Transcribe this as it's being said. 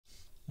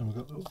And we've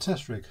got the little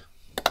test rig.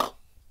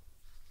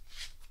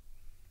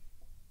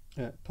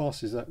 Yeah, it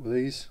passes that with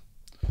ease.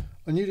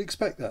 And you'd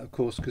expect that, of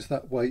course, because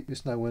that weight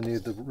is nowhere near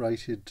the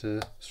rated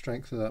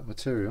strength of that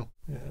material.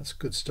 Yeah, that's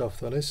good stuff,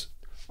 that is.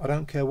 I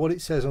don't care what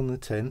it says on the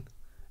tin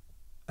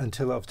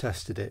until I've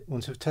tested it.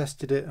 Once I've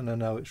tested it and I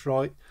know it's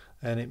right,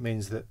 then it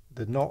means that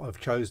the knot I've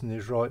chosen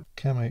is right.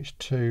 Cam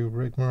H2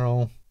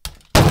 rigmarole.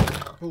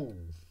 Oh,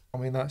 I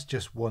mean, that's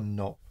just one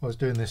knot. If I was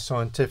doing this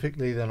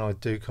scientifically, then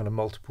I'd do kind of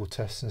multiple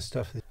tests and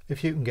stuff.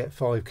 If you can get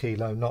 5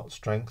 kilo knot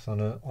strength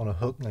on a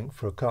hook link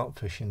for a carp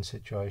fishing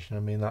situation, I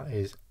mean, that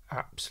is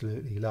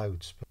absolutely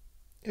loads. But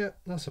yeah,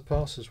 that's a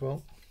pass as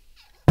well.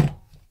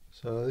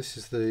 So this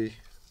is the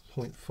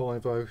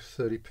 0.50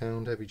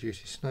 30-pound heavy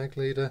duty snag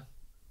leader,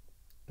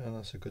 and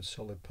that's a good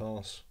solid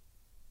pass.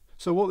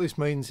 So what this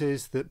means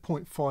is that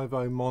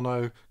 0.50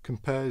 mono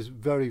compares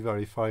very,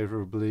 very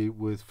favourably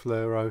with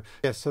fluoro.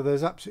 Yes, so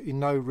there's absolutely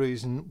no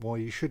reason why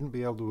you shouldn't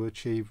be able to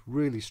achieve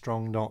really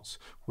strong knots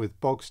with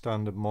bog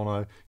standard mono.